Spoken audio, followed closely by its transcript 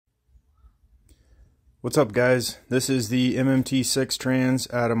What's up, guys? This is the MMT6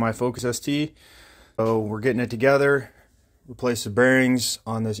 Trans out of my Focus ST. So we're getting it together. Replace the bearings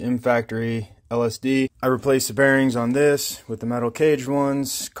on this M-Factory LSD. I replaced the bearings on this with the metal caged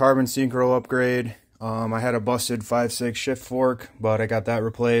ones, carbon synchro upgrade. I had a busted 5/6 shift fork, but I got that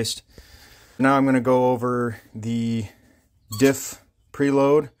replaced. Now I'm going to go over the Diff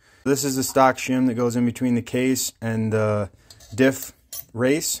preload. This is the stock shim that goes in between the case and the Diff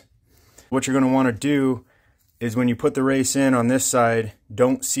race. What you're going to want to do is when you put the race in on this side,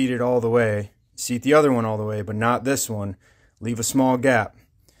 don't seat it all the way. Seat the other one all the way, but not this one. Leave a small gap.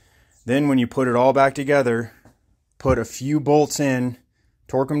 Then when you put it all back together, put a few bolts in,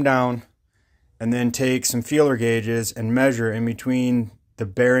 torque them down, and then take some feeler gauges and measure in between the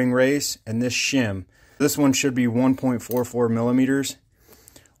bearing race and this shim. This one should be 1.44 millimeters.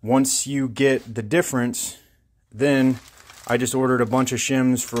 Once you get the difference, then I just ordered a bunch of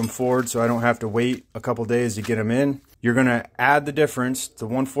shims from Ford so I don't have to wait a couple days to get them in. You're going to add the difference, the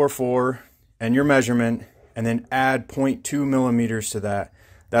 144, and your measurement, and then add 0.2 millimeters to that.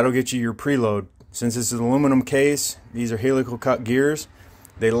 That'll get you your preload. Since this is an aluminum case, these are helical cut gears.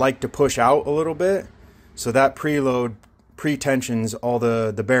 They like to push out a little bit, so that preload pre-tensions all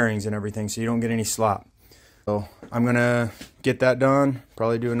the bearings and everything so you don't get any slop. So I'm going to get that done,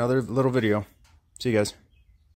 probably do another little video. See you guys.